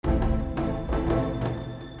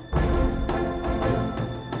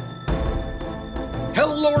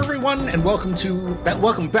Hello, everyone, and welcome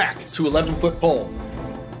back to 11-Foot Pole,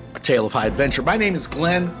 a tale of high adventure. My name is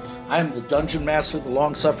Glenn. I am the dungeon master, the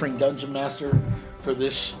long-suffering dungeon master for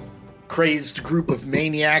this crazed group of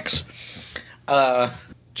maniacs.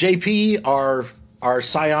 JP, our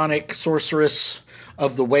psionic sorceress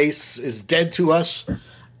of the wastes, is dead to us,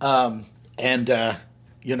 may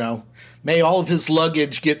all of his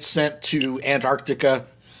luggage get sent to Antarctica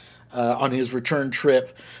on his return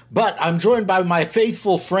trip. But I'm joined by my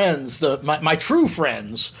faithful friends. My true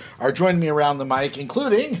friends are joining me around the mic,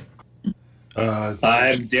 including... I'm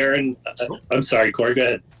Darren. I'm sorry, Corey,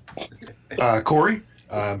 go ahead. Corey.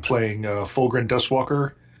 I'm playing Fulgrim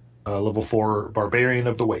Dustwalker, level 4 Barbarian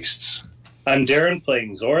of the Wastes. I'm Darren,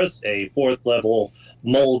 playing Zorus, a 4th level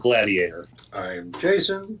Mole Gladiator. I'm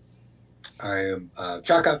Jason. I am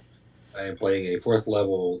Chaka. I am playing a 4th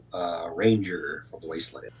level Ranger from the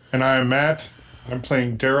Wasteland. And I'm Matt. I'm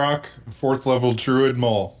playing Darrock, 4th level Druid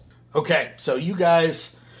Mole. Okay, so you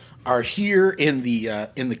guys are here in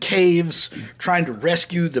the caves trying to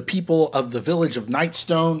rescue the people of the village of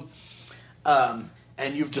Nightstone,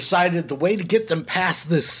 and you've decided the way to get them past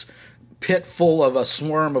this pit full of a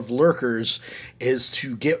swarm of lurkers is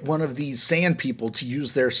to get one of these sand people to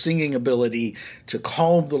use their singing ability to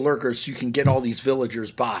calm the lurkers so you can get all these villagers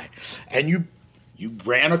by. And you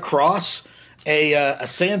ran across a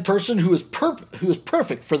sand person who is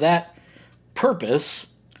perfect for that purpose.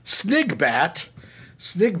 Snigbat,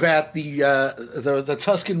 the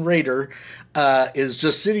Tuscan Raider, is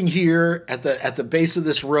just sitting here at the base of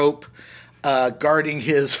this rope, guarding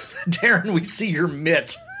his. Darren, we see your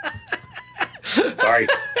mitt. Sorry.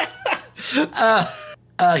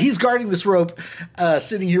 He's guarding this rope,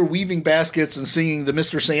 sitting here weaving baskets and singing the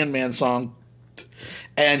Mr. Sandman song,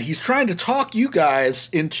 and he's trying to talk you guys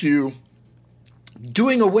into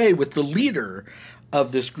doing away with the leader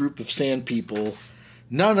of this group of sand people,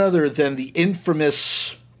 none other than the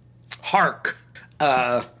infamous Hark,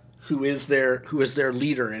 who is their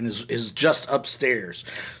leader and is just upstairs.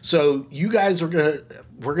 So you guys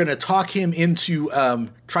we're gonna talk him into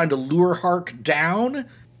trying to lure Hark down.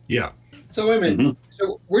 Yeah. So wait a minute. Mm-hmm.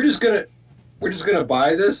 So we're just gonna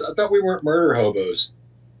buy this? I thought we weren't murder hobos.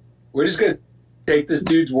 We're just gonna take this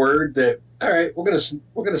dude's word that all right, we're gonna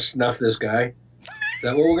snuff this guy. Is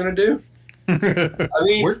that what we're going to do? I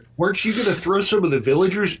mean... Weren't you going to throw some of the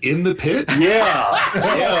villagers in the pit?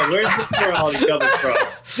 Yeah, where's the morality coming from?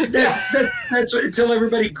 That's what, until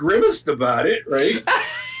everybody grimaced about it, right?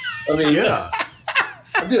 I mean, yeah.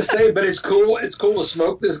 I'm just saying, but it's cool. It's cool to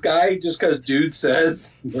smoke this guy just because dude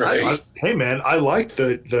says, right? Hey, man, I like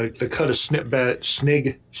the cut of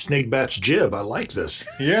Snigbat's jib. I like this.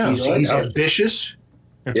 Yeah. He's ambitious.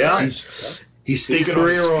 Yeah. He's thinking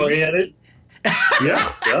career-oriented.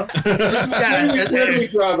 Yeah. Where do we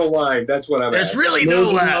draw the line? That's what I'm asking.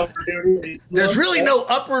 There's really no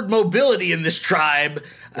upward mobility in this tribe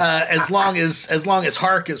as long as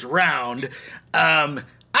Hark is around. I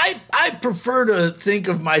prefer to think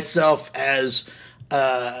of myself as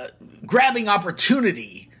grabbing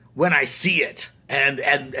opportunity when I see it. And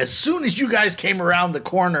as soon as you guys came around the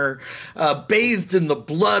corner, bathed in the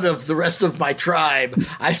blood of the rest of my tribe,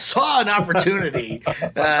 I saw an opportunity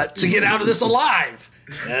to get out of this alive.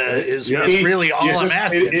 Is really all I'm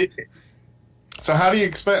asking. So how do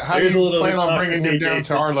you plan on bringing him down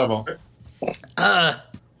to our level? I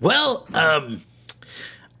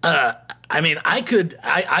mean, I could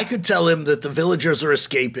tell him that the villagers are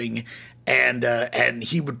escaping, and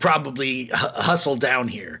he would probably hustle down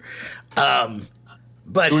here.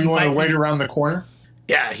 But do we want to wait around the corner?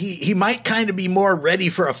 Yeah, he might kind of be more ready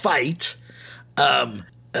for a fight.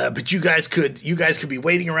 But you guys could be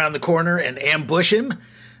waiting around the corner and ambush him.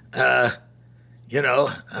 I'm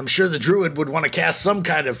sure the druid would want to cast some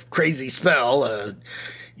kind of crazy spell,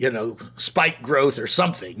 spike growth or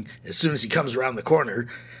something as soon as he comes around the corner.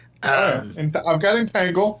 And I've got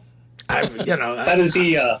Entangle. How does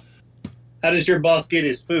your boss get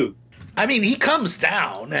his food? I mean, he comes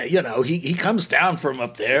down, he comes down from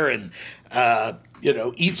up there and,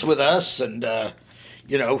 eats with us. And,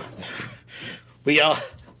 we had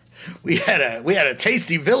a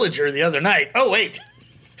tasty villager the other night. Oh, wait.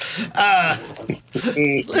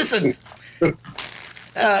 Listen,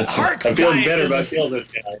 Hark's I'm feeling better about killing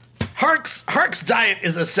this guy. Hark's diet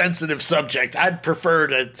is a sensitive subject. I'd prefer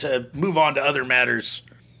to move on to other matters.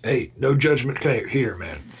 Hey, no judgment here,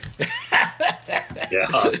 man. Yeah,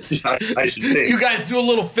 I should think. You guys do a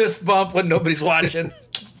little fist bump when nobody's watching.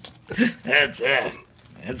 That's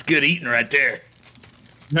good eating right there.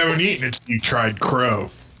 No one eating it. You tried crow.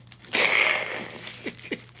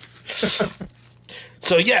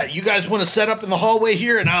 So yeah, you guys want to set up in the hallway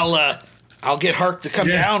here, and I'll I'll get Hark to come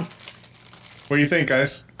down. What do you think,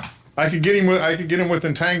 guys? I could get him with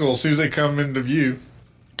entangle as soon as they come into view.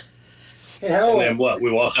 And then what?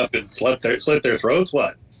 We walk up and slit their throats?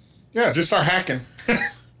 What? Yeah, just start hacking.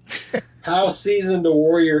 How seasoned a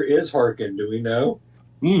warrior is Harkin? Do we know?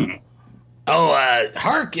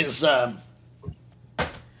 Hark is.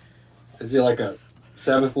 Is he like a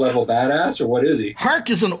 7th level badass, or what is he? Hark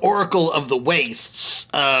is an oracle of the wastes.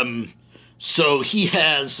 So he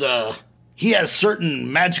has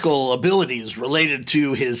certain magical abilities related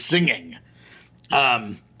to his singing.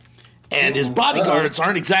 And his bodyguards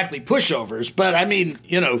aren't exactly pushovers, but I mean,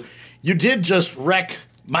 you did just wreck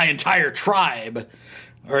my entire tribe,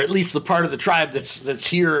 or at least the part of the tribe that's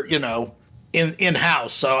here,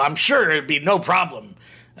 in-house. So I'm sure it'd be no problem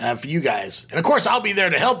for you guys. And of course, I'll be there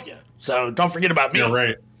to help you. So don't forget about me. Yeah,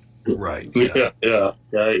 right. Right. Yeah,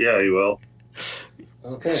 you will.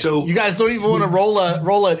 Okay. So You guys don't even want to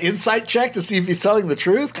roll an insight check to see if he's telling the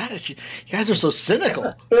truth? God, you guys are so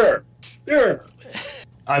cynical. Sure.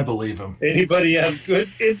 I believe him. Anybody have good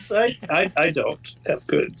insight? I don't have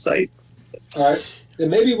good insight. All right. Then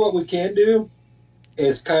maybe what we can do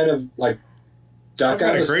is kind of like duck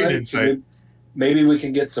out of sight. Maybe we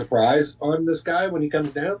can get surprise on this guy when he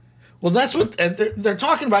comes down. Well, that's what they're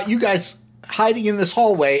talking about. You guys hiding in this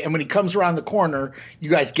hallway, and when he comes around the corner, you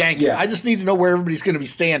guys gank him. Yeah. I just need to know where everybody's going to be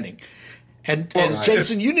standing. And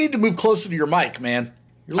Jason, you need to move closer to your mic, man.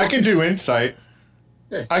 I can do insight.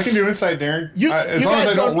 I can do insight, Darren. As long as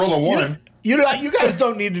I don't roll a 1. You guys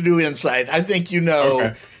don't need to do insight. I think you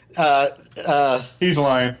know. Okay. He's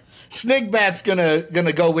lying. Snigbat's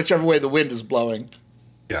gonna go whichever way the wind is blowing.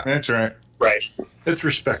 Yeah, that's right. Right. That's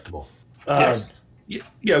respectable.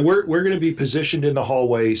 Yeah, we're going to be positioned in the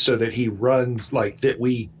hallway so that he runs like that.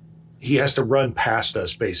 He has to run past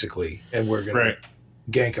us basically, and we're going to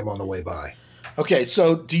gank him on the way by. Okay,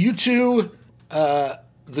 so do you two,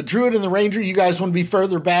 the druid and the ranger, you guys want to be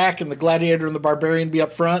further back, and the gladiator and the barbarian be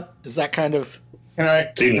up front? Is that kind of?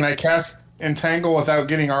 Can I cast entangle without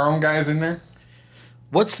getting our own guys in there?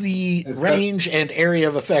 What's the range and area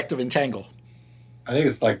of effect of entangle? I think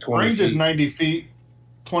it's like 20 Range feet. is 90 feet,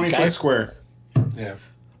 20 foot square. Yeah.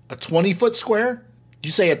 A 20-foot square? Did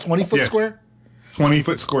you say a 20-foot square? 20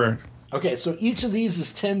 foot square. Okay, so each of these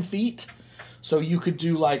is 10 feet. So you could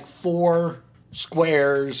do like 4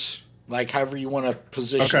 squares, like however you want to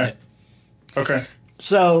position it. Okay.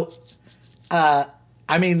 So, I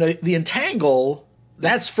mean, the entangle,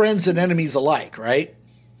 that's friends and enemies alike, right?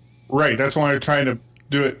 Right. That's why I'm trying to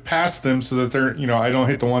do it past them so that they're, I don't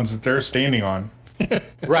hit the ones that they're standing on.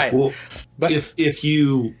 Right. Well, but if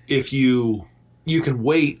you can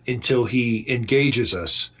wait until he engages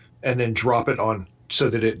us and then drop it on so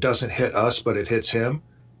that it doesn't hit us, but it hits him.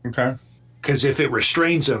 Okay. Because if it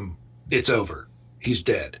restrains him, it's over. He's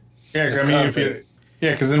dead. Yeah, I mean,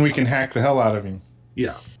 because then we can hack the hell out of him.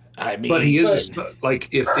 Yeah. I mean, but he is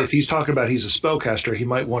if he's talking about he's a spellcaster, he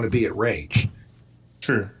might want to be at range.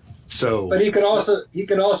 True. So, but he can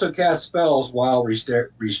also cast spells while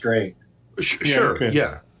restrained. Sure,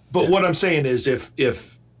 yeah. But what I'm saying is,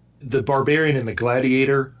 if the barbarian and the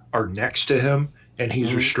gladiator are next to him and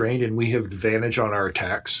he's restrained and we have advantage on our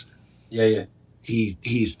attacks,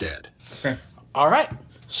 he's dead. Okay. All right.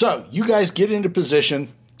 So you guys get into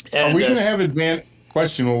position. And, are we going to have advantage?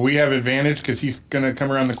 Question: will we have advantage because he's going to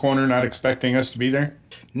come around the corner, not expecting us to be there?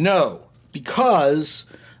 No, because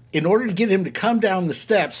in order to get him to come down the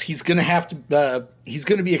steps, he's going to have to. He's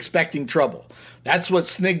going to be expecting trouble. That's what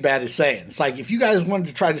Snigbat is saying. It's like if you guys wanted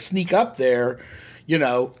to try to sneak up there,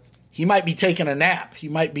 he might be taking a nap. He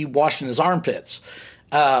might be washing his armpits.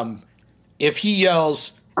 If he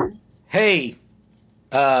yells, "Hey,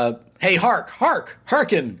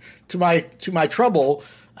 hearken to my trouble!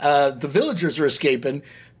 The villagers are escaping."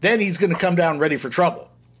 Then he's going to come down ready for trouble.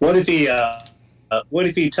 What if he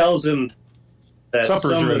tells him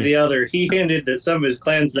that he hinted that some of his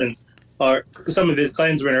clansmen are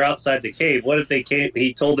outside the cave? What if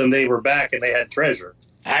he told them they were back and they had treasure?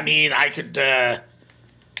 I mean, I could try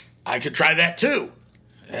that too.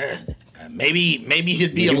 Maybe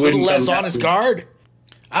he'd be a little less on his guard.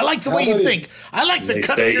 I like the way you think. I like the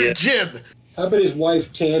cut of your jib. How about his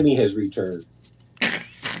wife Tammy has returned?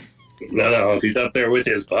 No, if he's up there with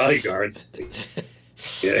his bodyguards.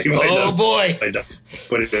 Yeah, he might boy!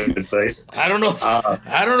 Put it in place. I don't know.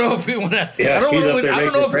 I don't know if we want to. I don't know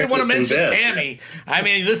if we want to mention Tammy. I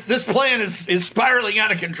mean, this plan is spiraling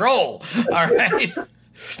out of control. All right.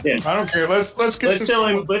 Yeah. I don't care. Let's tell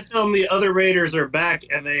him the other raiders are back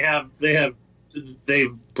and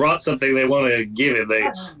they've brought something they want to give him.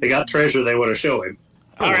 They got treasure they want to show him.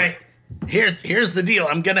 All right. Here's the deal.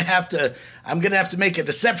 I'm gonna have to make a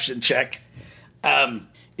deception check.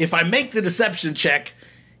 If I make the deception check,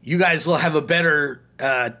 you guys will have a better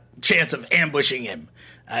chance of ambushing him.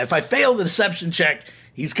 If I fail the deception check,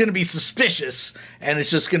 he's going to be suspicious, and it's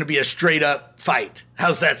just going to be a straight-up fight.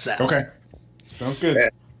 How's that sound? Okay. Sounds good. Yeah.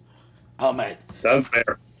 Oh, mate. Sounds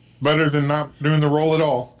fair. Better than not doing the roll at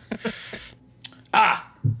all.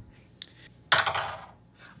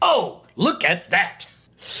 Oh, look at that.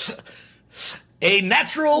 A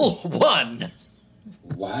natural 1.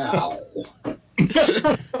 Wow.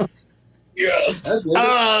 Yeah. That's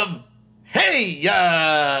weird. Hey,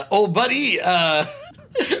 old buddy, what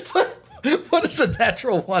does a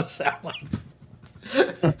natural 1 sound like?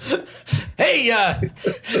 Hey,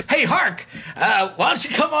 Hark, why don't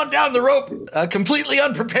you come on down the rope completely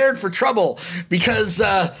unprepared for trouble? Because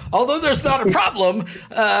although there's not a problem,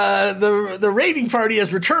 the raiding party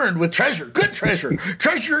has returned with treasure, good treasure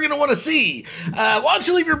you're going to want to see. Why don't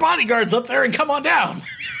you leave your bodyguards up there and come on down?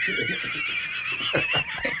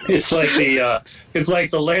 It's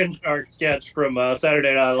like the land shark sketch from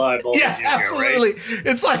Saturday Night Live. Yeah, absolutely. Right?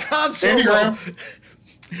 It's like Han Solo.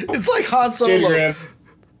 It's like Han Solo.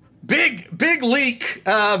 Big leak.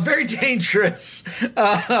 Very dangerous.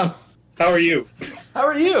 How are you? How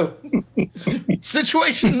are you?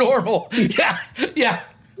 Situation normal. Yeah.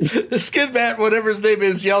 The skin bat, whatever his name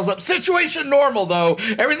is, yells up, situation normal, though.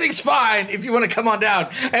 Everything's fine if you want to come on down.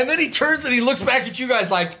 And then he turns and he looks back at you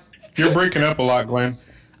guys like... You're breaking up a lot, Glenn.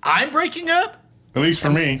 I'm breaking up? At least for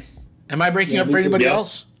me. Am I breaking up for anybody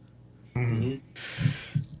else? Mm-hmm.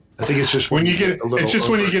 I think it's just when you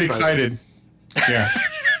get excited. Yeah.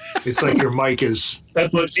 It's like your mic is...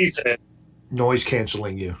 That's what she said. Noise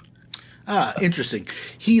canceling you. Interesting.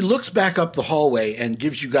 He looks back up the hallway and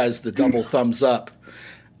gives you guys the double thumbs up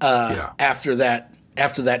after that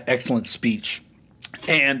excellent speech.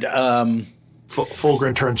 And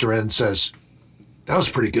Fulgrim turns around and says, "That was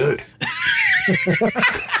pretty good."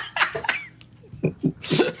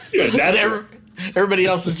 Everybody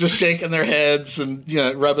else is just shaking their heads and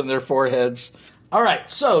rubbing their foreheads. All right,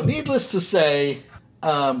 so needless to say,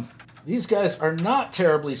 these guys are not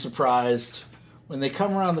terribly surprised when they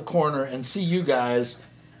come around the corner and see you guys,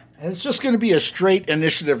 and it's just going to be a straight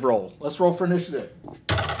initiative roll. Let's roll for initiative.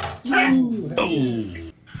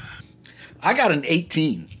 Ooh. I got an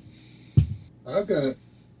 18. I got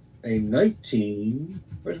a 19.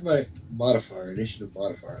 Where's my modifier? Initiative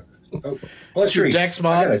modifier. Oh, plus your 3. dex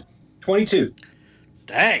mod? I got a 22.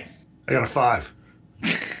 Dang. I got a 5.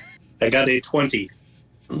 I got a 20.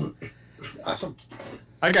 Awesome.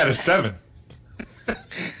 I got a 7.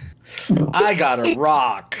 I got a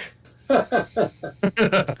rock.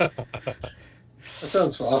 That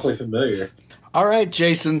sounds awfully familiar. All right,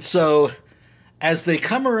 Jason. So as they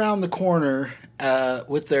come around the corner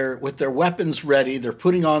with their weapons ready, they're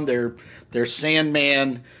putting on their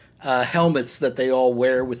Sandman helmets that they all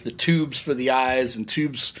wear with the tubes for the eyes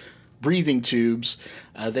and breathing tubes.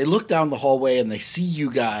 They look down the hallway and they see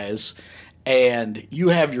you guys, and you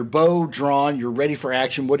have your bow drawn. You're ready for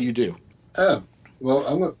action. What do you do? Oh, well,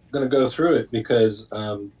 I'm going to go through it because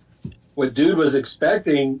what Dude was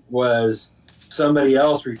expecting was somebody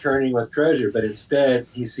else returning with treasure, but instead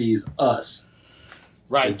he sees us.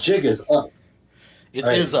 Right. The jig is up. It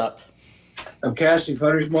is up. I'm casting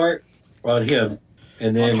Hunter's Mark on him.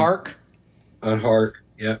 And then on Hark? On Hark,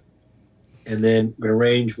 yep. And then I'm going to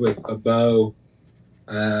range with a bow.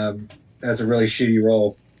 That's a really shitty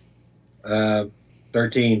roll.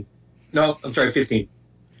 13. No, I'm sorry, 15.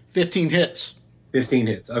 15 hits. 15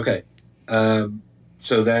 hits, okay.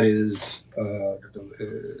 So that is a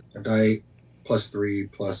die plus 3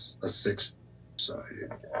 plus a 6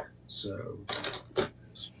 sided. So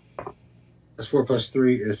that's 4 plus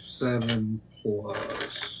 3 is 7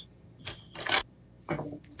 plus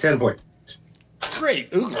 10 points. Great.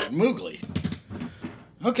 Oogly moogly.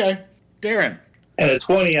 Okay. Darren. And a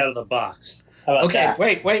 20 out of the box. How about okay, that?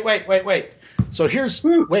 Wait. So here's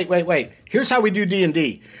wait. Here's how we do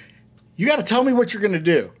D&D. You got to tell me what you're going to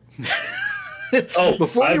do.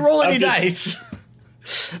 Before you roll any dice.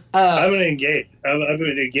 I'm going to engage. I'm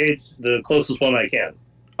going to engage the closest one I can.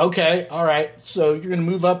 Okay, all right. So you're going to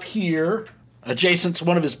move up here, adjacent to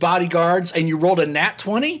one of his bodyguards, and you rolled a nat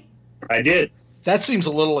 20? I did. That seems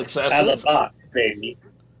a little excessive. Out of the box, baby.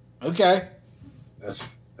 Okay.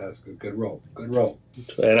 That's good. Good roll. Good roll.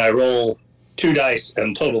 And I roll 2 dice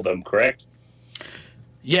and total them, correct?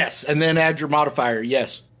 Yes, and then add your modifier,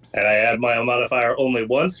 yes. And I add my modifier only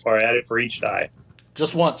once, or I add it for each die?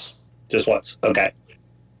 Just once. Just once, okay.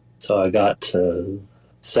 So I got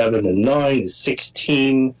 7 and 9 is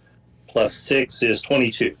 16, plus 6 is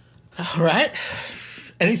 22. All right.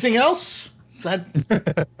 Anything else? Is that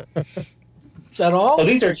all? Oh,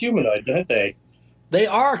 these are humanoids, aren't they? They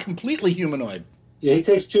are completely humanoid. Yeah, he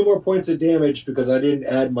takes 2 more points of damage because I didn't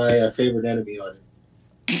add my favorite enemy on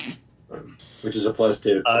him, which is a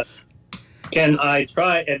 +2. Can I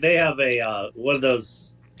try? And they have a one of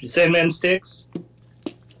those Sandman sticks.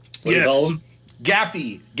 What do you call them?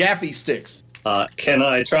 Gaffy sticks. Can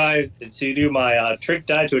I try to do my trick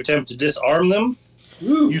die to attempt to disarm them?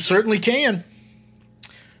 Woo. You certainly can.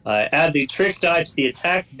 Add the trick die to the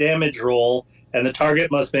attack damage roll, and the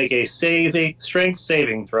target must make a strength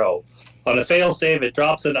saving throw. On a fail save, it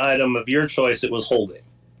drops an item of your choice it was holding.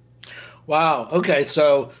 Wow. Okay,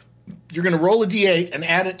 so you're going to roll a d8 and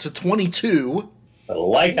add it to 22. I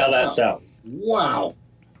like how that sounds. Wow.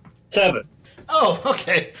 7. Oh,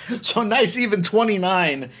 okay. So nice even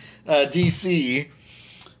 29 DC.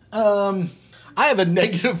 I have a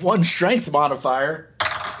 -1 strength modifier.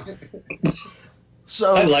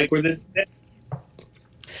 So I like where this is.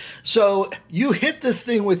 So you hit this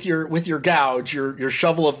thing with your gouge, your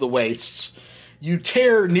shovel of the wastes. You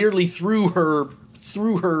tear nearly through her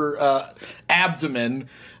abdomen.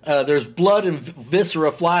 There's blood and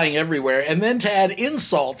viscera flying everywhere. And then to add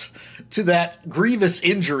insult to that grievous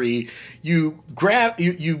injury, you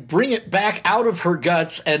bring it back out of her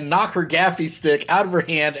guts and knock her gaffy stick out of her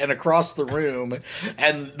hand and across the room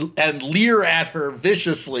and leer at her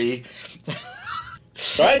viciously.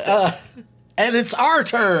 Right. And it's our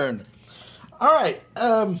turn. All right.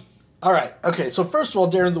 Okay. So first of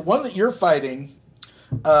all, Darren, the one that you're fighting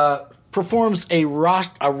performs a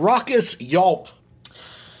raucous yelp.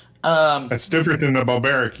 That's different than the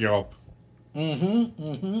barbaric yelp.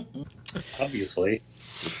 Obviously.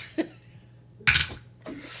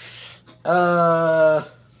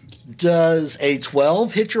 Does a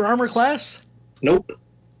 12 hit your armor class? Nope.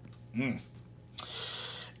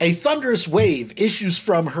 A thunderous wave issues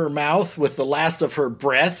from her mouth with the last of her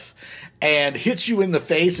breath and hits you in the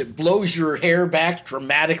face. It blows your hair back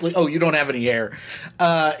dramatically. Oh, you don't have any hair.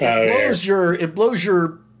 It blows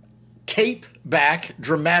your cape back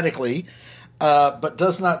dramatically, but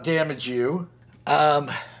does not damage you.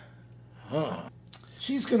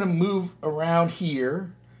 She's going to move around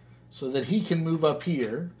here so that he can move up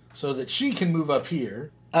here, so that she can move up here.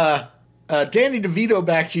 Danny DeVito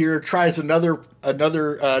back here tries another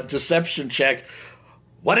deception check.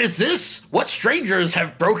 What is this? What strangers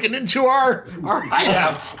have broken into our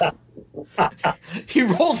hideout? He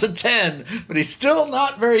rolls a 10, but he's still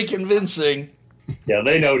not very convincing. Yeah,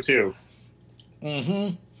 they know too.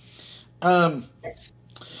 I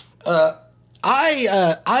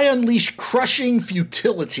unleash crushing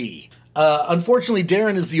futility. Unfortunately,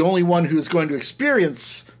 Darren is the only one who is going to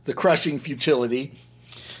experience the crushing futility.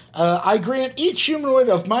 I grant each humanoid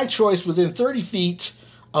of my choice within 30 feet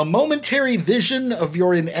a momentary vision of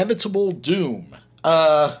your inevitable doom.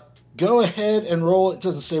 Go ahead and roll. It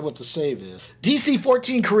doesn't say what the save is. DC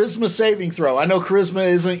 14 Charisma saving throw. I know Charisma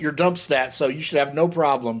isn't your dump stat, so you should have no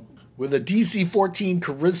problem with a DC 14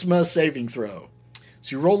 Charisma saving throw.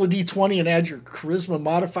 So you roll a D20 and add your Charisma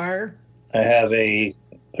modifier. I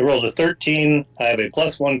rolled a 13. I have a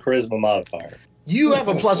 +1 Charisma modifier. You have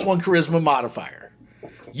a +1 Charisma modifier.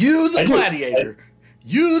 You the gladiator.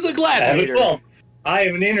 You the gladiator. Well, I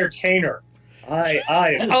am an entertainer. I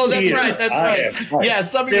am. Oh, that's right. That's right. Yeah,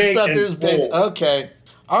 some of your stuff is based. Okay.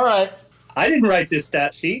 All right. I didn't write this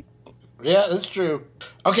stat sheet. Yeah, that's true.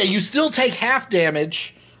 Okay, you still take half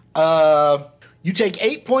damage. You take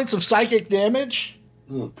 8 points of psychic damage.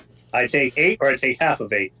 I take 8, or I take half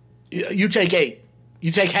of 8. You take 8.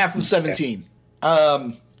 You take half of 17.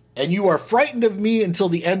 Okay. And you are frightened of me until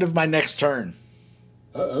the end of my next turn.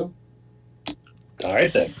 Uh-oh. All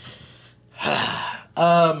right, then.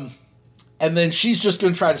 And then she's just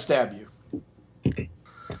going to try to stab you.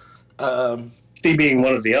 She being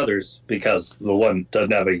one of the others, because the one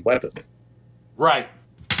doesn't have a weapon. Right.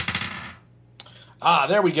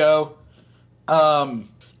 There we go. Damn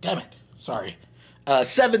it. Sorry.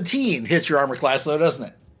 17 hits your armor class, though, doesn't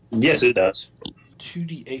it? Yes, it does.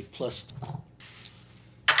 2d8 plus...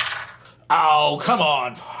 Oh, come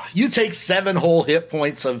on. You take 7 whole hit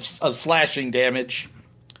points of slashing damage.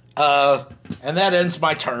 And that ends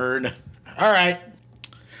my turn. All right.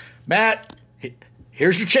 Matt,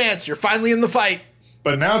 here's your chance. You're finally in the fight.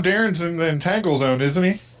 But now Darren's in the entangle zone, isn't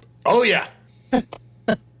he? Oh, yeah.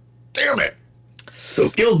 Damn it. So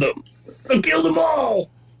kill them. So kill them all.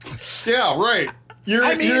 Yeah, right.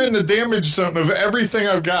 You're in the damage zone of everything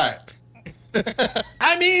I've got.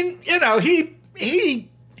 I mean,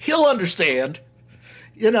 he'll understand.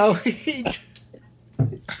 What,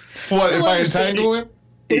 if I entangle him?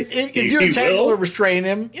 If you entangle or restrain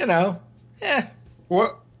him,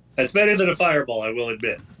 What? That's better than a fireball, I will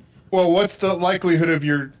admit. Well, what's the likelihood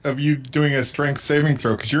of you doing a strength saving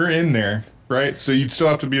throw? Because you're in there, right? So you'd still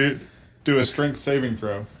have to do a strength saving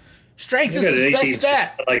throw. Strength is his best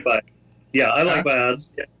stat. I like my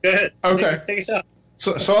odds. Yeah, go ahead. Okay. Take a shot.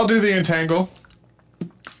 So I'll do the entangle.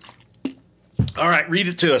 All right, read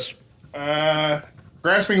it to us.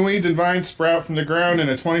 Grasping weeds and vines sprout from the ground in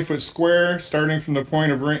a 20-foot square, starting from the point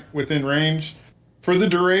of within range. For the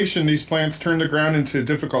duration, these plants turn the ground into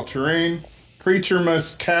difficult terrain.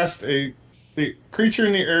 The creature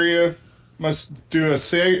in the area must do a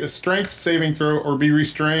strength saving throw or be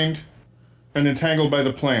restrained and entangled by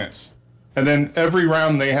the plants. And then every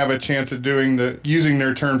round they have a chance of using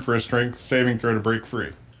their turn for a strength saving throw to break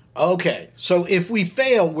free. Okay, so if we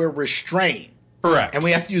fail, we're restrained. Correct. And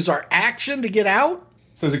we have to use our action to get out?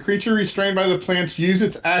 So the creature restrained by the plants use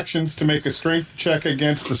its actions to make a strength check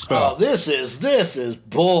against the spell. Oh, this is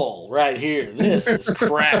bull right here. This is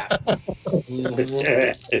crap. All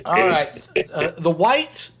right. The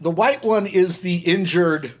white one is the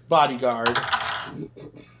injured bodyguard.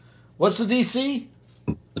 What's the DC?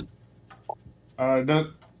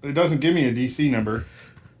 It doesn't give me a DC number.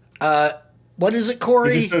 What is it,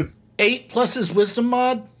 Corey? It just says 8 plus his wisdom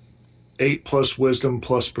mod? 8 plus wisdom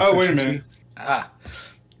plus proficiency. Oh, wait a minute.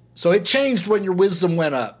 So it changed when your wisdom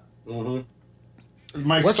went up. Mm-hmm.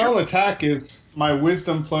 My spell attack is my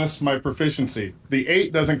wisdom plus my proficiency. The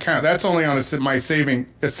 8 doesn't count. That's only on my saving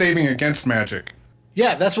against magic.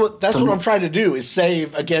 Yeah, that's what I'm trying to do is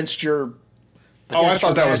save against your. I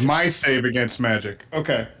thought that was my save against magic.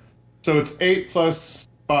 Okay, so it's 8 plus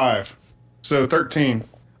 5, so 13.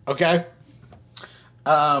 Okay.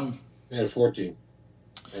 And 14.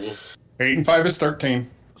 8 and 5 is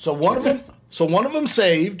 13. So one of them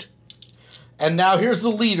saved, and now here's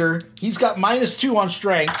the leader. He's got -2 on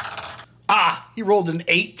strength. He rolled an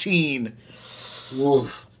 18.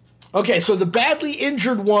 Oof. Okay, so the badly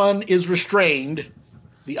injured one is restrained.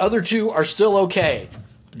 The other two are still okay.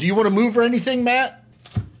 Do you want to move or anything, Matt?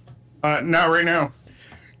 Not right now.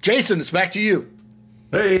 Jason, it's back to you.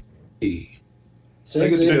 Hey.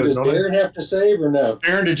 Same thing. Does Darren have to save or no?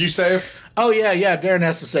 Darren, did you save? Oh, yeah, Darren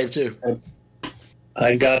has to save too.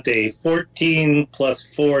 I got a 14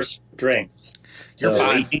 plus 4 strength. You're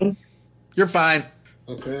fine. 18? You're fine.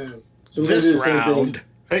 Okay. So this round.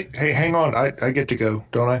 Hey, hang on. I get to go,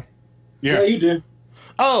 don't I? Yeah, you do.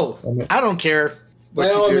 Oh, I don't care. By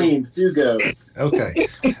all means, do go. Okay.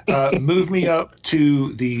 Move me up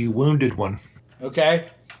to the wounded one. Okay.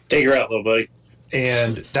 Take her out, little buddy.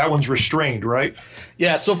 And that one's restrained, right?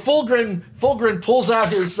 Yeah, so Fulgrin pulls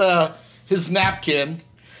out his napkin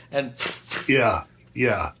and puts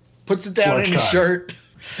it down in his shirt.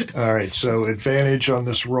 All right, so advantage on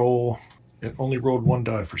this roll. It only rolled 1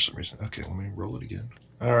 die for some reason. Okay, let me roll it again.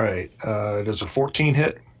 All right, does a 14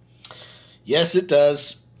 hit? Yes, it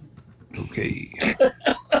does. Okay.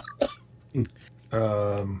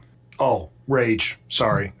 Rage.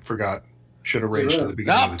 Sorry, forgot. Should have raged at the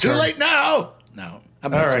beginning of the turn. Too late now. No,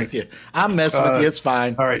 I'm messing with you. I'm messing with you. It's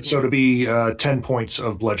fine. All right, so to be 10 points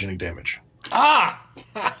of bludgeoning damage. I'm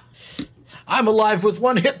alive with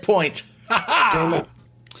 1 hit point.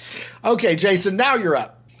 Okay, Jason, now you're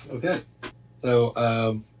up. Okay. So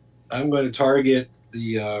I'm going to target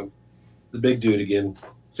the big dude again.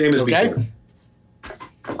 Same as before.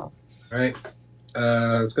 All right.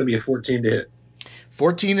 It's going to be a 14 to hit.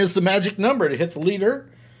 14 is the magic number to hit the leader.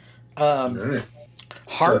 All right.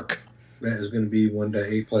 Hark. So that is going to be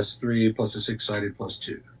 1d8 plus 3 plus a 6-sided plus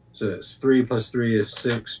 2. So it's 3 plus 3 is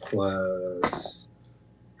 6 plus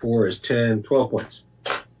 4 is 10, 12 points.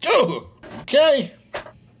 Oh, okay.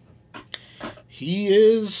 He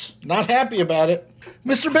is not happy about it.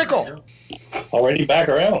 Mr. Bickle. Already back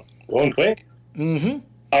around. Going quick? Mm-hmm.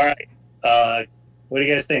 All right. What do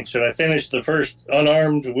you guys think? Should I finish the first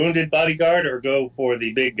unarmed wounded bodyguard or go for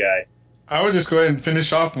the big guy? I would just go ahead and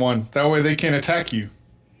finish off one. That way they can't attack you.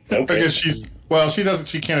 Okay. Because she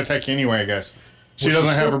can't attack you anyway, I guess. She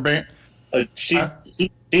doesn't have her band. She's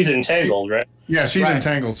entangled, right? Yeah, she's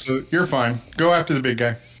entangled, so you're fine. Go after the big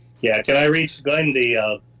guy. Yeah, can I reach Glenn,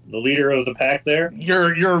 the leader of the pack there?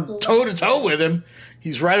 You're toe to toe with him.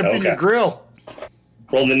 He's right up in your grill.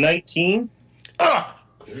 Rolled a 19.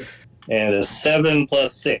 And a 7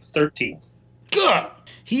 plus 6, 13. Good.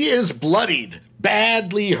 He is bloodied,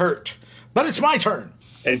 badly hurt. But it's my turn.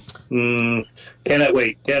 And, can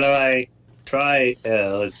I try,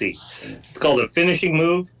 let's see. It's called a finishing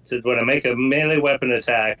move. It says when I make a melee weapon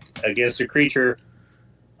attack against a creature,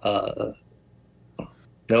 nope,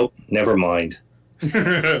 never mind.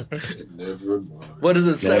 Never mind. What does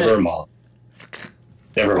it say? Never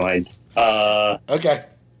mind. Okay.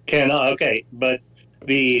 Okay, but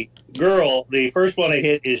the girl, the first one I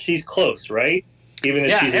hit she's close, right? Even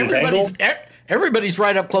if she's entangled? Everybody's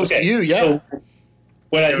right up close to you, yeah. So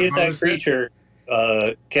when I hit that creature,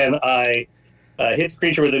 can I hit the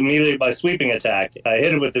creature with a melee by sweeping attack? I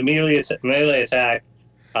hit it with the melee attack,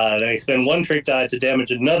 then I spend 1 trick die to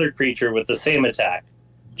damage another creature with the same attack.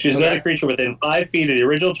 Choose another creature within 5 feet of the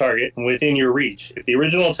original target and within your reach. If the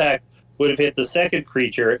original attack would have hit the second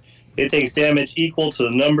creature, it takes damage equal to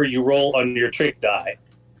the number you roll on your trick die.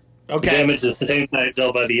 Okay. The damage is the same type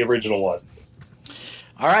dealt by the original one.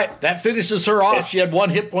 All right, that finishes her off. She had 1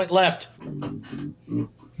 hit point left.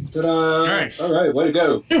 Ta-da! Nice. All right, way to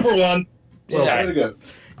go. 2 for 1. Yeah. Way to go.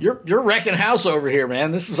 You're wrecking house over here,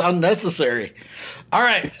 man. This is unnecessary. All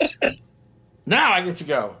right. Now I get to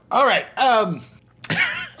go. All right.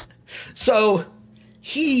 So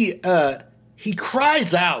he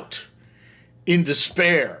cries out in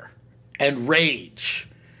despair and rage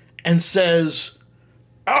and says,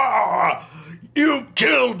 you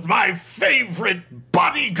killed my favorite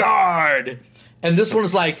bodyguard. And this one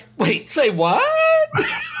is like, wait, say what?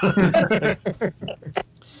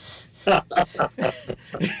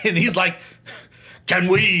 And he's like, can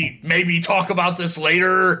we maybe talk about this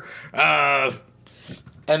later? And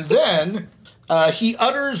then he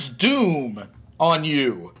utters doom on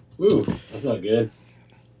you. Ooh, that's not good.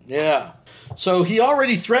 Yeah. So he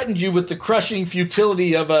already threatened you with the crushing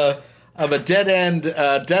futility of a dead-end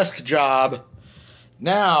desk job.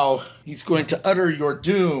 Now he's going to utter your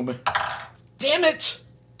doom. Damn it!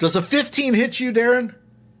 Does a 15 hit you, Darren?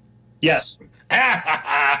 Yes.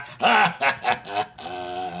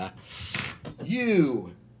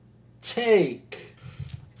 You take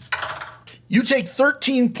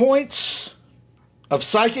 13 points of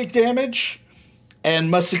psychic damage and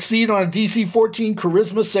must succeed on a DC 14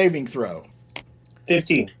 charisma saving throw.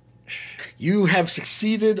 15. You have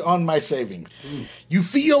succeeded on my saving. You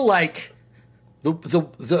feel like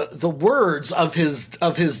the words of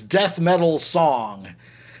his death metal song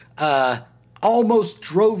almost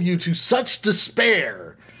drove you to such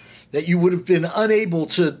despair that you would have been unable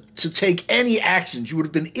to take any actions. You would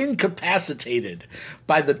have been incapacitated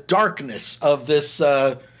by the darkness of this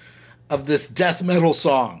death metal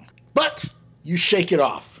song. But you shake it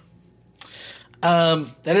off. That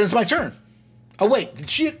ends my turn. Oh wait, did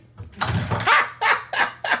she?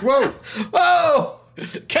 Whoa! Whoa!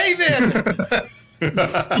 Cave in.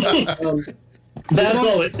 That's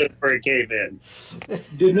all it took for a cave in.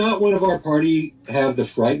 Did not one of our party have the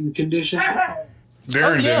frightened condition?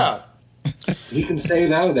 Darren did. He can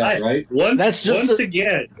save out of that, right? That's just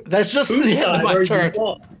again. That's just the end of my turn.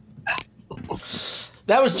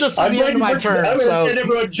 That was just the end of my turn. I'm going to send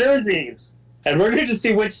everyone jerseys, and we're going to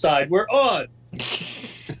see which side we're on.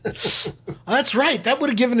 That's right. That would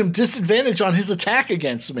have given him disadvantage on his attack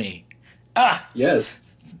against me. Yes.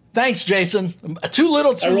 Thanks, Jason. Too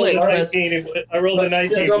little, too late. I rolled a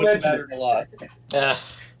 19, which mattered a lot.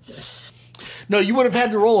 No, you would have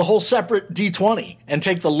had to roll a whole separate D20 and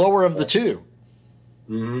take the lower of the two.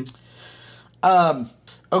 Mm-hmm.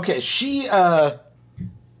 Okay, she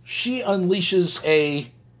unleashes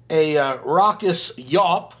a raucous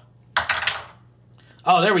yawp.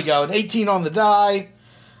 Oh, there we go. An 18 on the die.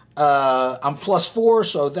 I'm +4,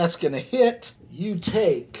 so that's going to hit. You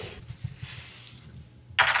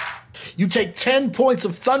take 10 points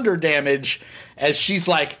of thunder damage as she's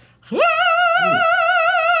like,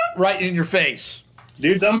 right in your face.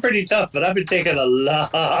 Dudes, I'm pretty tough, but I've been taking a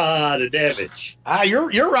lot of damage.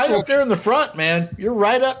 You're right up there in the front, man. You're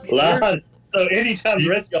right up. So anytime the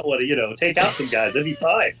rest of y'all want to, take out some guys, that'd be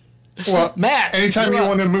fine. Well, Matt, anytime you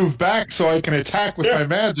want to move back so I can attack with my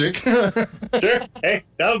magic. Sure. Hey,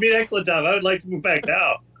 that would be an excellent time. I would like to move back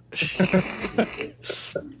now.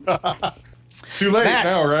 Too late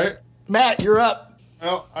now, right? Matt, you're up.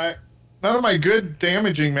 Well, none of my good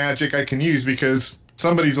damaging magic I can use because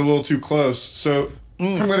somebody's a little too close. So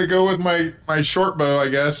I'm going to go with my short bow, I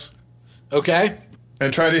guess. Okay.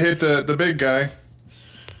 And try to hit the big guy.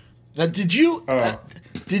 Now, did you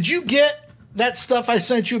get that stuff I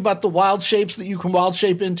sent you about the wild shapes that you can wild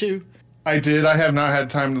shape into? I did. I have not had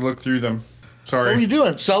time to look through them. Sorry. What were you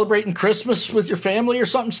doing? Celebrating Christmas with your family or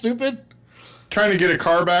something stupid? Trying to get a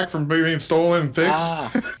car back from being stolen and fixed.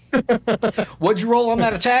 What'd you roll on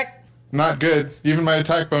that attack? Not good. Even my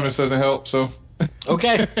attack bonus doesn't help, so.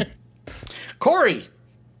 Okay. Corey,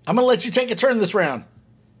 I'm going to let you take a turn this round.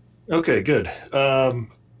 Okay, good.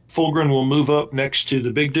 Fulgrim will move up next to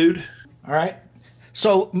the big dude. All right.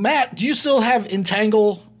 So, Matt, do you still have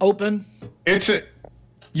Entangle open?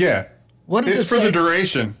 Yeah. What does it say? It's for the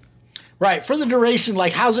duration. Right, for the duration,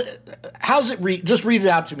 like, how's it read? Just read it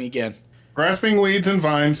out to me again. Grasping weeds and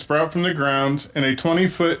vines sprout from the ground in a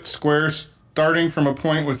 20-foot square starting from a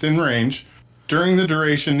point within range. During the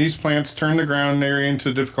duration, these plants turn the ground area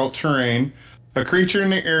into difficult terrain. A creature in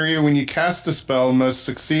the area, when you cast the spell, must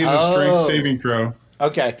succeed a strength saving throw.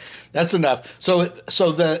 Okay, that's enough. So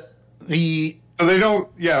the they don't.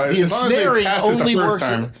 Yeah, the ensnaring only works.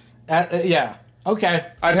 Okay.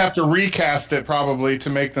 I'd have to recast it probably to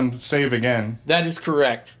make them save again. That is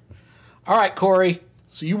correct. All right, Corey.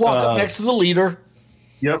 So you walk up next to the leader.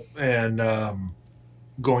 Yep, and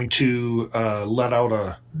going to let out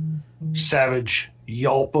a savage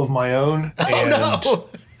yelp of my own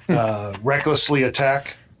and recklessly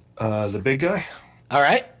attack the big guy. All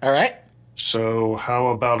right. So how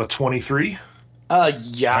about a 23?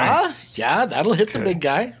 Yeah, that'll hit the big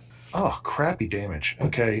guy. Oh, crappy damage.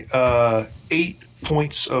 Okay, 8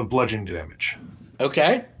 points of bludgeoning damage.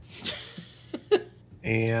 Okay.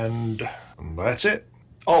 And that's it.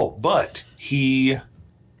 Oh, but he,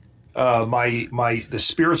 the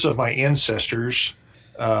spirits of my ancestors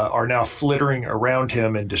are now flittering around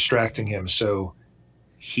him and distracting him. So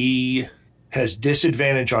he has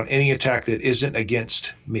disadvantage on any attack that isn't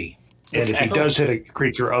against me. And if he does hit a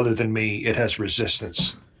creature other than me, it has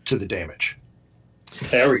resistance to the damage.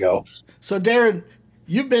 There we go. So, Darren,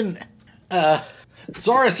 you've been...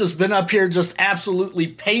 Zoris has been up here just absolutely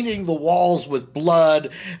painting the walls with blood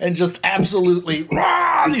and just absolutely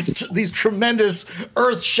these tremendous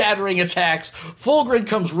earth-shattering attacks. Fulgrim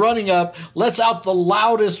comes running up, lets out the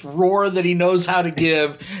loudest roar that he knows how to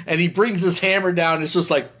give, and he brings his hammer down. It's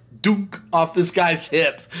just like dunk off this guy's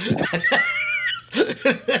hip.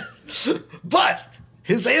 But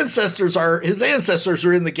his ancestors are in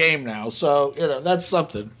the game now, so that's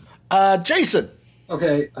something. Jason.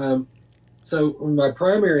 Okay. So my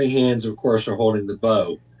primary hands, of course, are holding the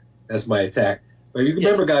bow. That's my attack. But you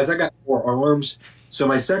remember, guys, I got 4 arms. So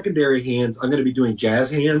my secondary hands, I'm going to be doing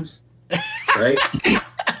jazz hands, right?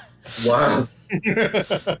 Wow.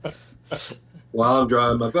 While I'm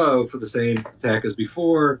drawing my bow for the same attack as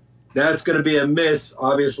before. That's going to be a miss,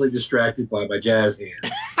 obviously distracted by my jazz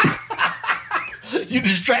hands. You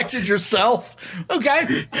distracted yourself?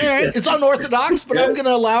 Okay. All right. It's unorthodox, but I'm going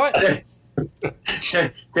to allow it.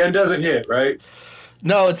 10 doesn't hit, right?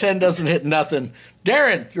 No, a 10 doesn't hit nothing.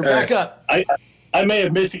 Darren, you're back up. I may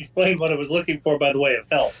have misexplained what I was looking for by the way of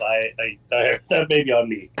help. That may be on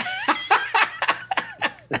me.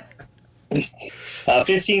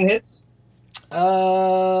 15 hits?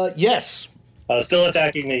 Yes. Still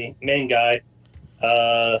attacking the main guy.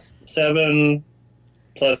 7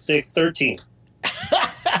 plus 6, 13.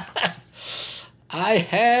 I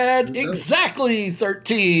had exactly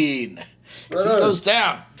 13. He goes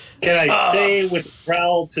down. Can I say with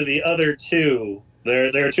growl to the other 2?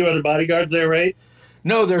 There are 2 other bodyguards there, right?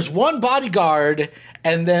 No, there's 1 bodyguard,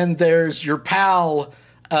 and then there's your pal,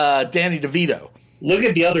 Danny DeVito. Look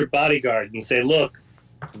at the other bodyguard and say, look,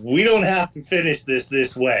 we don't have to finish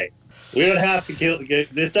this way. We don't have to kill.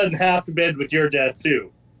 This doesn't have to end with your death,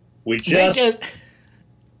 too. We just...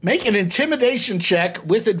 Make an intimidation check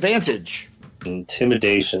with advantage.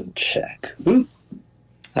 Intimidation check. Ooh.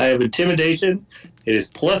 I have intimidation. It is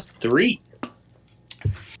 +3.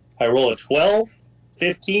 I roll a 12,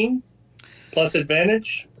 15, plus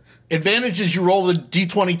advantage. Advantage is you roll the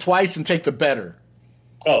d20 twice and take the better.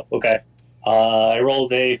 Oh, okay. I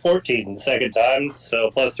rolled a 14 the second time, so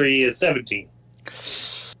 +3 is 17.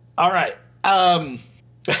 All right.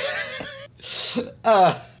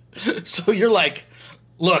 So you're like,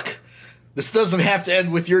 look, this doesn't have to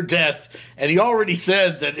end with your death. And he already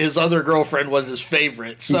said that his other girlfriend was his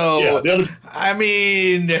favorite. So, I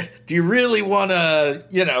mean, do you really want to,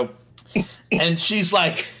 and she's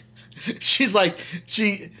like,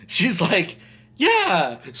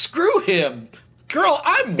 yeah, screw him. Girl,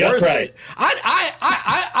 I'm worth it.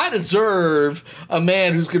 I deserve a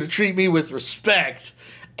man who's going to treat me with respect.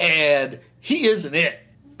 And he isn't it.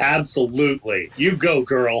 Absolutely. You go,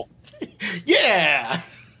 girl. Yeah.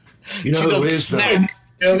 You know who is snap.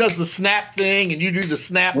 She does the snap thing, and you do the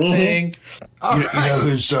snap thing. You know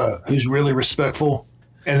who's really respectful,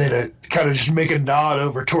 and then kind of just make a nod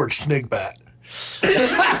over towards Snigbat.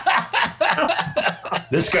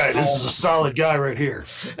 This is a solid guy right here.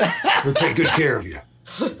 He'll take good care of you.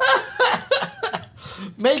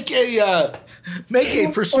 Make a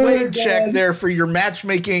persuade check there for your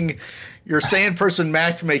matchmaking, your sandperson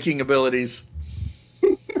matchmaking abilities.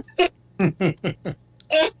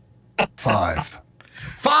 5.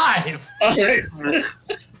 Okay.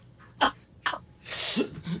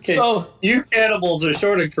 So you cannibals are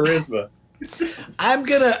short of charisma. I'm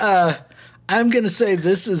gonna say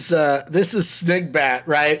this is Snigbat,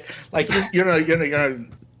 right? Like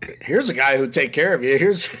here's a guy who'd take care of you.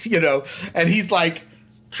 Here's, and he's like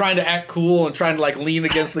trying to act cool and trying to like lean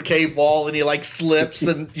against the cave wall, and he like slips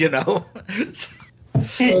and,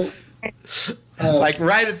 So, like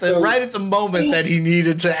right at the moment that he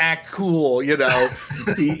needed to act cool, he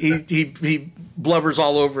blubbers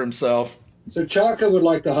all over himself. So Chaka would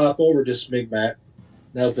like to hop over to Smigmat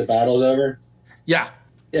now that the battle's over. Yeah.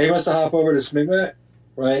 Yeah, he wants to hop over to Smigmat,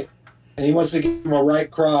 right? And he wants to give him a right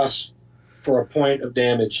cross for a point of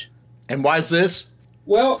damage. And why is this?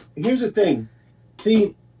 Well, here's the thing.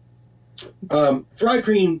 See,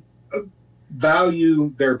 Thrycreen value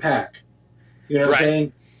their pack. You know what I'm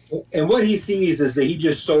saying? And what he sees is that he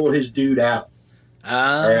just sold his dude out.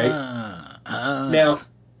 Now,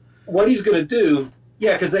 what he's going to do,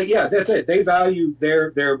 because that's it. They value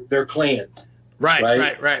their clan.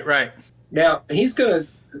 Right. Now, he's going to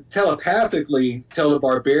telepathically tell the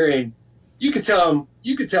barbarian, you could tell him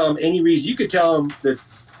any reason. You could tell him that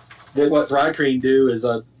what Thrycreen do is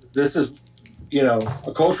this is,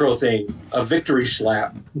 a cultural thing, a victory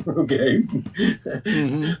slap. Okay.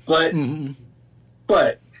 Mm-hmm.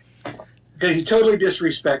 But because he totally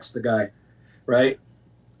disrespects the guy, right?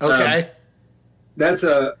 Okay. That's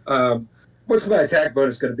what's my attack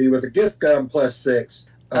bonus going to be with a gift gum +6?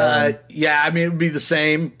 It would be the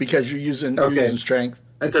same because you're using strength.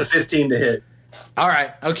 That's a 15 to hit. All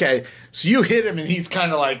right. Okay. So you hit him, and he's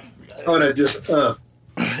kind of like.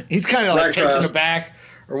 He's kind of like taken aback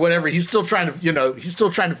or whatever. He's still trying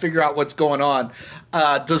to figure out what's going on.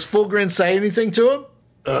 Does Fulgrin say anything to him?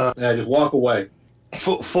 Just walk away.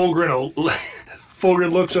 Fulgrin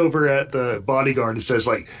looks over at the bodyguard and says,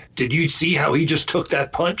 like, did you see how he just took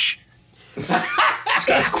that punch? This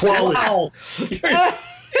guy's quality. Wow.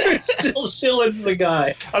 You're still shilling the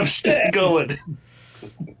guy. I'm still going.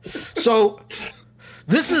 So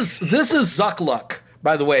this is Zuckluck,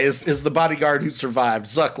 by the way, is the bodyguard who survived.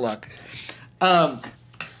 Zuckluck.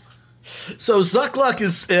 So Zuckluck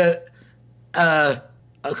is, of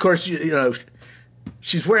course,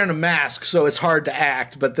 she's wearing a mask, so it's hard to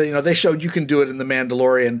act. But they showed you can do it in The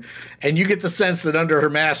Mandalorian, and you get the sense that under her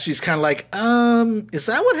mask, she's kind of like, is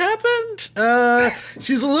that what happened?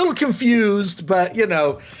 She's a little confused, but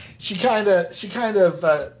she kind of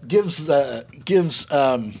gives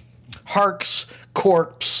Hark's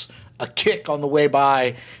corpse a kick on the way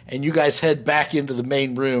by, and you guys head back into the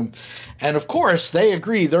main room. And of course, they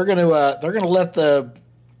agree they're gonna let the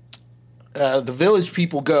village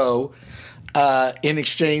people go. In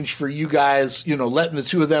exchange for you guys, letting the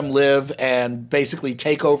two of them live and basically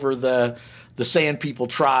take over the Sand People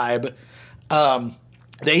tribe. They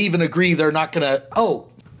even agree they're not going to... Oh,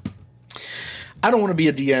 I don't want to be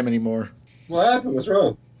a DM anymore. What happened? What's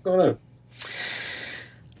wrong? What's going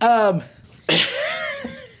on?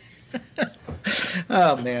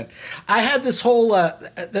 Oh, man. I had this whole...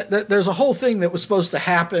 there's a whole thing that was supposed to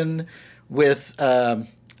happen with... I'm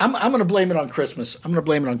going to blame it on Christmas.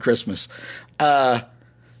 The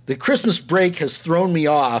Christmas break has thrown me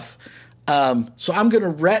off, so I'm going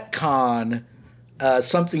to retcon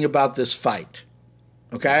something about this fight.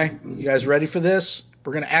 Okay? You guys ready for this?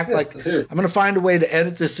 We're going to act like... I'm going to find a way to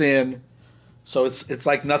edit this in so it's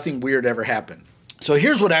like nothing weird ever happened. So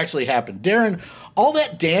here's what actually happened. Darren, all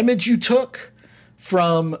that damage you took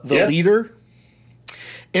from the leader,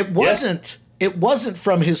 it wasn't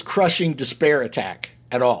from his crushing despair attack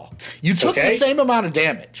at all. You took the same amount of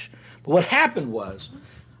damage. But what happened was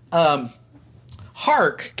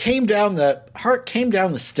Hark came down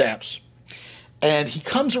the steps, and he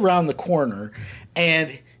comes around the corner,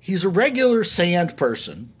 and he's a regular sand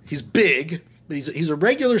person. He's big, but he's a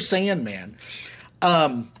regular sand man.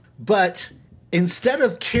 But instead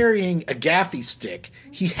of carrying a gaffy stick,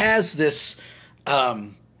 he has this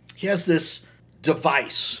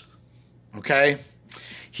device. Okay?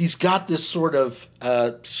 He's got this sort of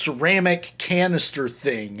ceramic canister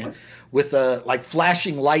thing with like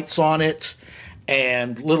flashing lights on it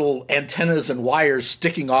and little antennas and wires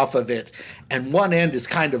sticking off of it, and one end is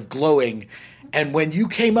kind of glowing. And when you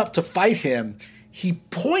came up to fight him, he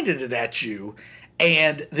pointed it at you,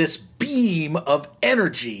 and this beam of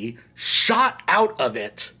energy shot out of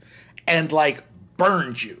it and like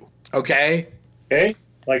burned you. Okay? Okay?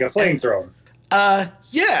 Like a flamethrower.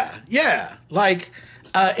 Yeah. Like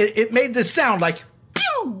it made this sound like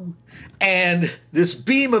pew, and this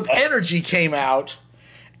beam of energy came out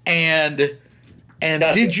and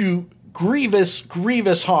did you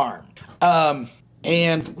grievous harm.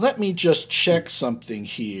 And let me just check something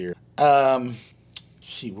here.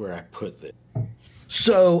 See where I put this.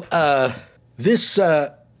 So this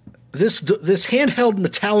handheld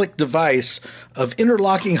metallic device of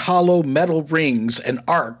interlocking hollow metal rings and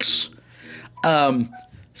arcs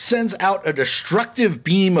sends out a destructive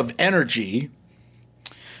beam of energy.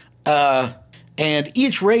 And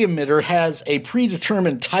each ray emitter has a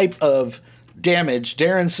predetermined type of damage.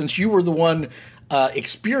 Darren, since you were the one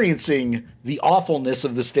experiencing the awfulness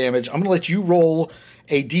of this damage, I'm going to let you roll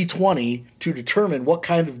a d20 to determine what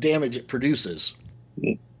kind of damage it produces.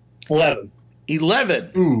 11.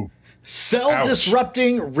 11. Ooh.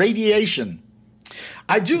 Cell-disrupting radiation.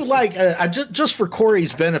 I do like, just for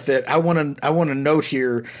Corey's benefit, I want to note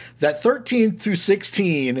here that 13 through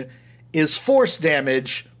 16 is force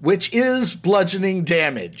damage, which is bludgeoning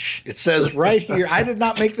damage. It says right here, I did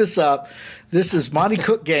not make this up. This is Monty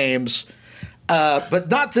Cook Games, but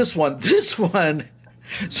not this one. This one.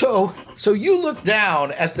 So you look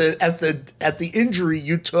down at the injury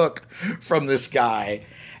you took from this guy,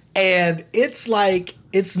 and it's like,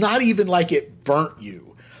 it's not even like it burnt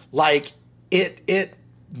you. Like it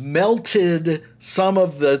melted some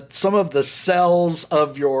of the cells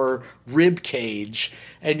of your rib cage,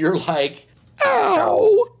 and you're like,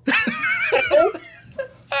 ow.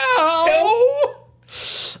 Ow.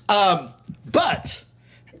 But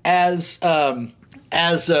as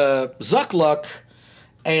Zuckluck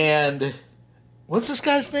and what's this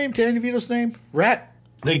guy's name? Danny DeVito's name? Rat?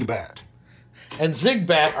 Zigbat. And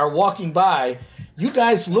Zigbat are walking by. You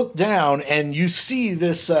guys look down and you see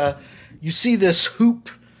this hoop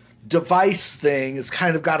device thing. It's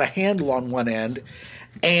kind of got a handle on one end.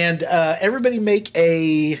 And everybody make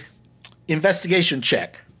a investigation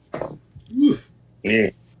check.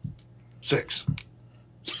 Yeah. 6.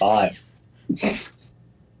 5.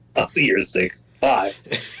 I'll see you're 6. 5.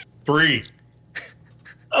 3.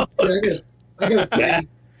 I got Yeah.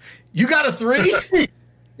 You got a 3?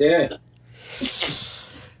 Yeah.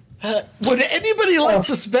 Would anybody like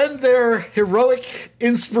to spend their heroic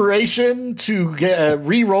inspiration to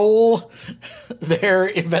re-roll their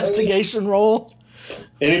investigation roll?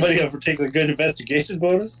 Anybody ever take a good investigation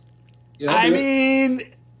bonus? Yeah, I mean,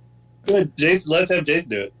 Good. Jason, let's have Jason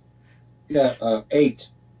do it. yeah, 8.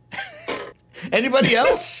 anybody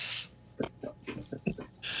else?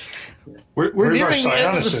 We're Where's our nearing the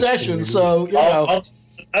end of the psionicist session, community? so, you know.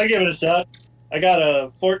 I'll give it a shot. I got a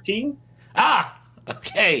 14.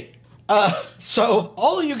 Okay. So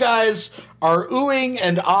all of you guys are oohing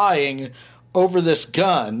and eyeing over this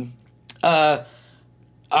gun. Are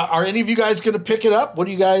any of you guys going to pick it up? What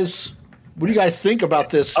do you guys think about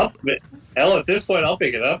this? Hell, at this point, I'll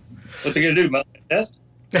pick it up. What's it going to do? Mount my test?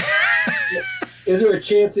 Is there a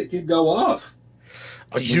chance it could go off?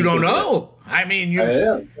 You don't know. I mean,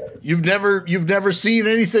 you've never seen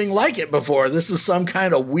anything like it before. This is some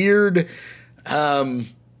kind of weird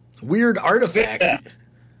artifact. Yeah.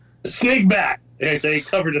 Snake back. They say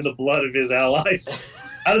covered in the blood of his allies.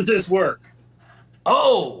 How does this work?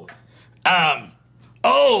 Oh,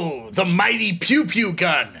 the mighty pew pew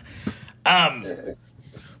gun.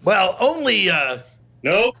 Well, only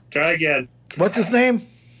Nope. Try again. what's his name?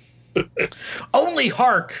 Only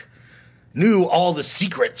Hark knew all the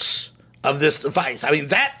secrets of this device. I mean,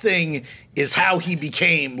 that thing is how he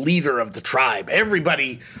became leader of the tribe.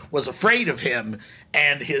 Everybody was afraid of him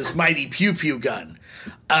and his mighty pew pew gun.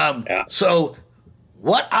 So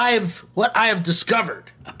what I've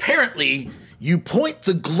discovered, apparently you point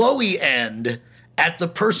the glowy end at the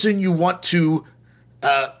person you want to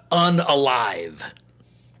unalive.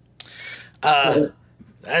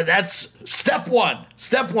 That's step one.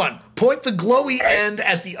 Step one. Point the glowy end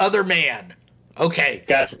at the other man. Okay.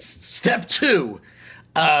 Gotcha. Step 2.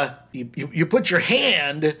 You put your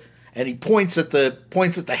hand, and he points at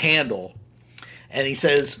the handle, and he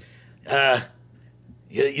says,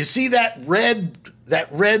 "You see that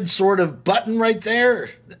red sort of button right there?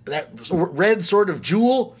 That red sort of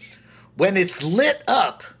jewel? When it's lit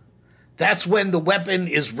up, that's when the weapon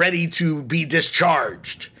is ready to be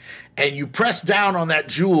discharged. And you press down on that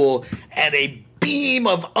jewel, and a beam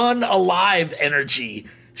of unalive energy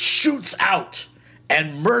shoots out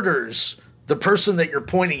and murders the person that you're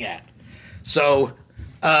pointing at." So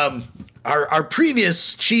our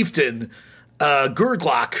previous chieftain,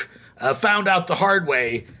 Gurglok, found out the hard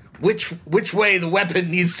way which way the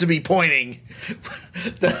weapon needs to be pointing.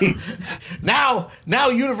 Now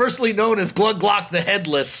universally known as Gluglok the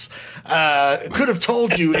Headless, could have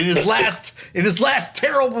told you in his last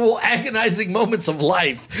terrible, agonizing moments of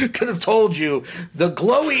life, could have told you the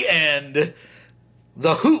glowy end,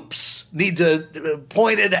 the hoops need to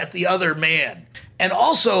point it at the other man. And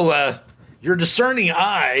also, your discerning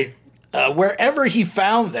eye, wherever he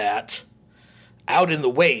found that out in the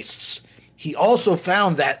wastes, he also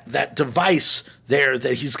found that device there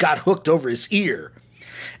that he's got hooked over his ear.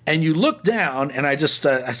 And you look down, and I just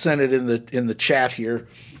I sent it in the chat here.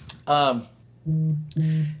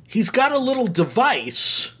 he's got a little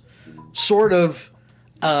device sort of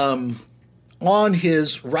on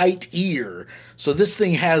his right ear. So this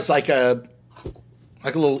thing has like a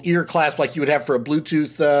little ear clasp like you would have for a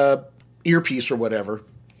Bluetooth earpiece or whatever.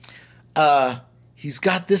 He's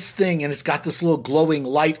got this thing, and it's got this little glowing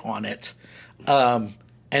light on it. And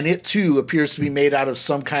it, too, appears to be made out of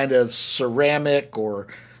some kind of ceramic or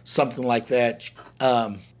something like that.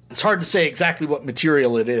 It's hard to say exactly what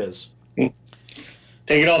material it is.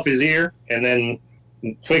 Take it off his ear, and then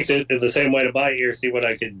fix it the same way to my ear, see what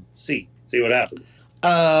I can see what happens.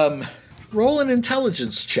 Roll an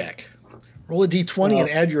intelligence check. Roll a d20 and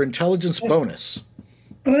add your intelligence bonus.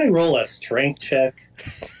 Can I roll a strength check?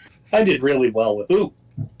 I did really well with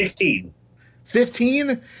 16.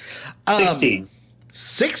 15? 16.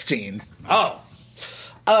 16? Oh.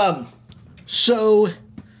 So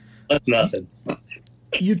that's nothing.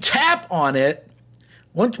 You tap on it.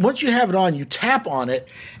 Once you have it on, you tap on it,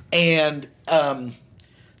 and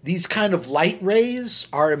these kind of light rays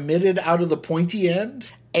are emitted out of the pointy end,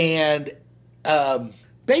 and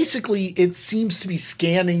basically it seems to be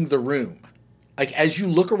scanning the room. Like, as you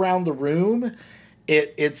look around the room,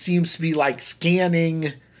 it seems to be like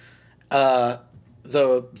scanning the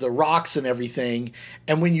rocks and everything.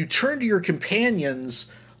 And when you turn to your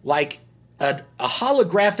companions, like a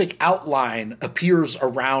holographic outline appears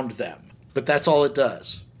around them. But that's all it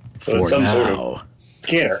does. So it's some sort of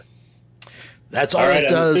scanner. That's all it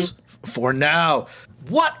does for now.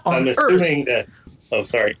 What on earth? I'm assuming that... Oh,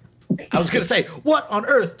 sorry. I was going to say, what on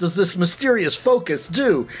earth does this mysterious focus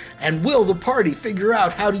do? And will the party figure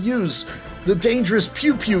out how to use the dangerous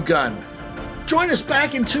pew-pew gun? Join us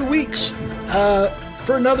back in 2 weeks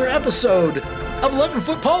for another episode of 11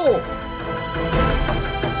 Foot Pole.